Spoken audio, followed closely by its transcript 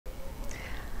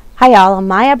Hi y'all, I'm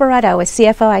Maya Barretto with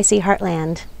CFOIC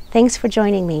Heartland. Thanks for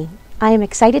joining me. I am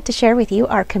excited to share with you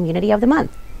our community of the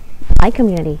month. My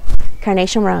community, Karnei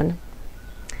Shomron.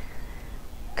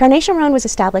 Karnei Shomron was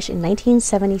established in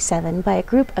 1977 by a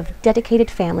group of dedicated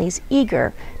families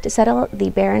eager to settle the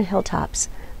barren hilltops,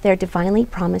 their divinely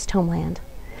promised homeland.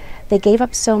 They gave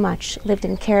up so much, lived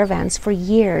in caravans for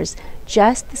years,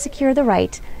 just to secure the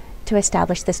right to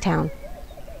establish this town.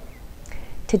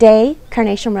 Today,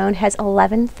 Karnei Shomron has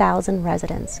 11,000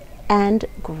 residents and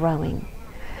growing.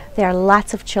 There are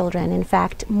lots of children. In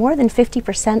fact, more than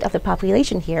 50% of the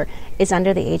population here is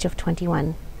under the age of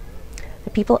 21. The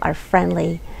people are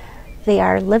friendly, they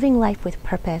are living life with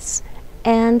purpose,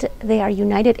 and they are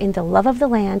united in the love of the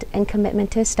land and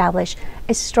commitment to establish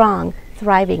a strong,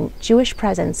 thriving Jewish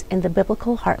presence in the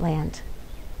biblical heartland.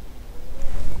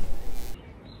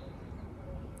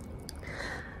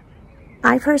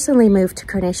 I personally moved to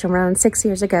Karnei Shomron 6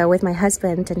 years ago with my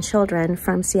husband and children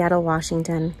from Seattle,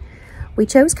 Washington. We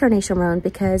chose Karnei Shomron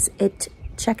because it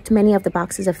checked many of the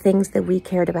boxes of things that we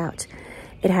cared about.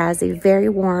 It has a very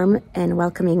warm and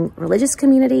welcoming religious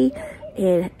community,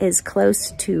 it is close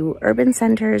to urban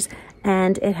centers,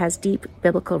 and it has deep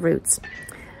biblical roots.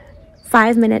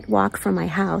 5-minute walk from my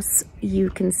house,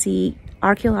 you can see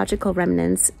archaeological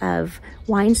remnants of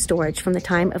wine storage from the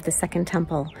time of the Second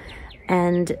Temple.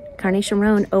 And Karnei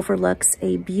Shomron overlooks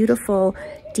a beautiful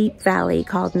deep valley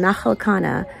called Nahal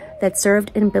Kana that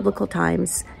served in biblical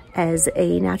times as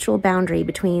a natural boundary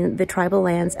between the tribal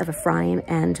lands of Ephraim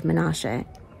and Manasseh.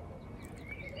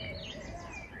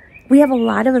 We have a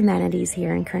lot of amenities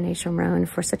here in Karnei Shomron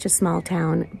for such a small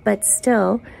town, but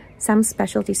still some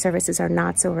specialty services are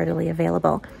not so readily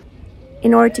available.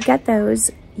 In order to get those,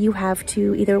 you have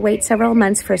to either wait several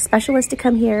months for a specialist to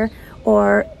come here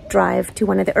or drive to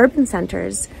one of the urban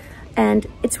centers. And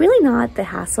it's really not the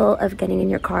hassle of getting in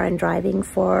your car and driving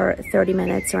for 30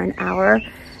 minutes or an hour.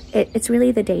 It's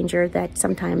really the danger that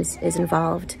sometimes is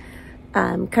involved.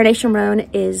 Karnei Shomron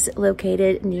is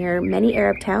located near many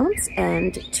Arab towns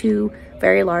and 2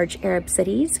 very large Arab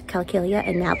cities, Qalqilia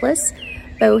and Nablus.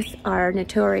 Both are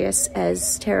notorious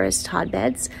as terrorist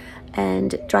hotbeds,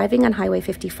 and driving on Highway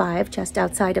 55 just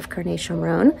outside of Karnei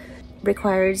Shomron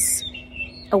requires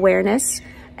awareness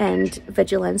and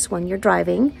vigilance when you're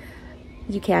driving.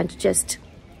 You can't just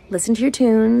listen to your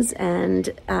tunes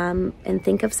and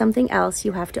think of something else.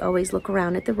 You have to always look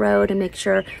around at the road and make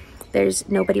sure there's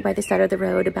nobody by the side of the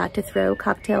road about to throw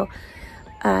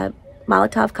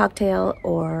Molotov cocktail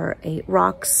or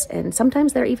rocks, and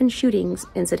sometimes there are even shooting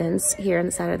incidents here on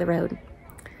the side of the road.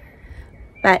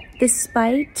 But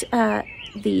despite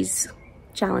these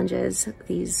challenges,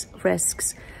 these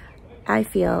risks, I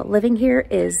feel living here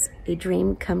is a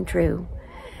dream come true.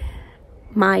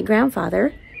 My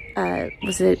grandfather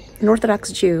was an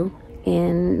Orthodox Jew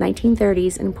in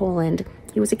 1930s in Poland.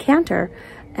 He was a cantor,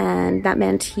 and that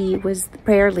meant he was the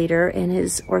prayer leader in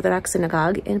his Orthodox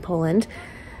synagogue in Poland.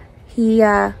 He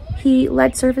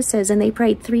led services, and they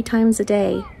prayed 3 times a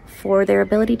day for their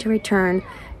ability to return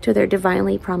to their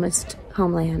divinely promised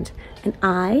homeland. And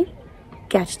I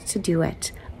get to do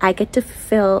it. I get to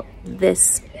fulfill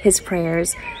his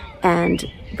prayers and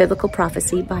biblical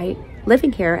prophecy by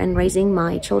living here and raising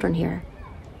my children here.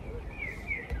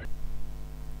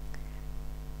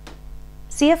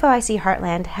 CFOIC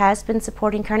Heartland has been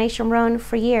supporting Karnei Shomron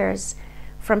for years,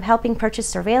 from helping purchase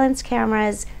surveillance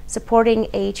cameras, supporting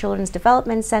a children's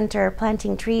development center,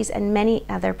 planting trees, and many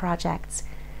other projects.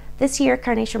 This year,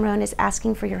 Karnei Shomron is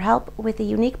asking for your help with a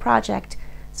unique project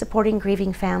supporting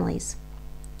grieving families.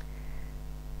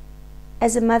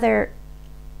 As a mother,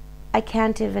 I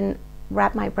can't even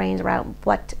wrap my brains around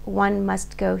what one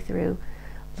must go through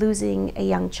losing a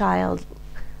young child,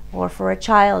 or for a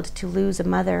child to lose a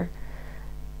mother.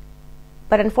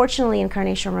 But unfortunately in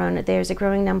Karnei Shomron, there's a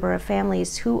growing number of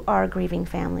families who are grieving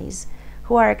families,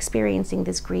 who are experiencing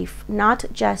this grief, not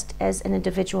just as an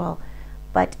individual,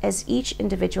 but as each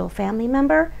individual family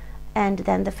member, and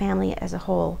then the family as a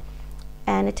whole.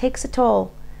 And it takes a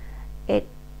toll. It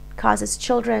causes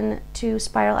children to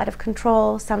spiral out of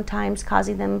control, sometimes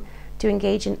causing them to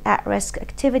engage in at-risk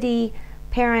activity,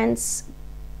 parents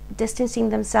distancing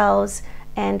themselves,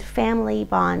 and family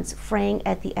bonds fraying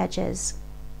at the edges.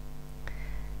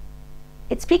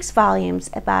 It speaks volumes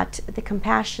about the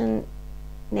compassionate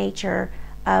nature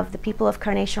of the people of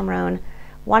Karnei Shomron,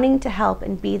 wanting to help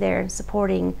and be there and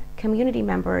supporting community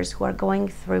members who are going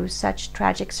through such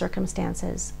tragic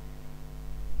circumstances.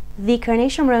 The Karnei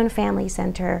Shomron Family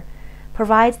Center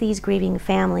provides these grieving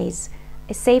families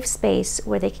a safe space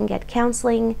where they can get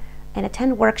counseling and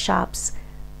attend workshops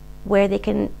where they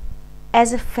can,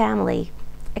 as a family,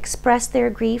 express their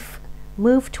grief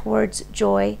move towards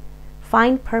joy,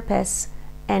 find purpose,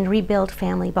 and rebuild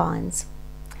family bonds.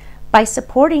 By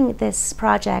supporting this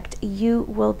project, you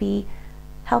will be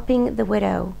helping the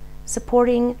widow,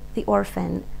 supporting the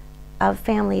orphan of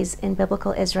families in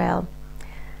biblical Israel.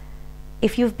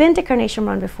 If you've been to Karnei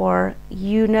Shomron before,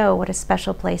 you know what a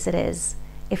special place it is.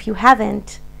 If you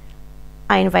haven't,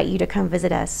 I invite you to come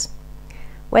visit us.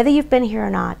 Whether you've been here or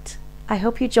not, I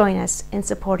hope you join us in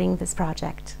supporting this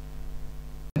project.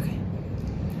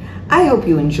 I hope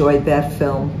you enjoyed that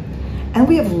film. And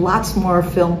we have lots more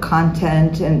film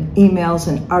content and emails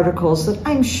and articles that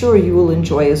I'm sure you will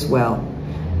enjoy as well.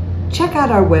 Check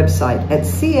out our website at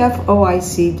CFOIC.com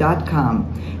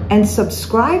and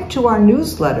subscribe to our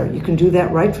newsletter. You can do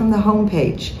that right from the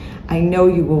homepage. I know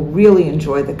you will really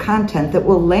enjoy the content that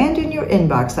will land in your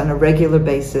inbox on a regular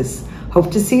basis.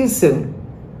 Hope to see you soon.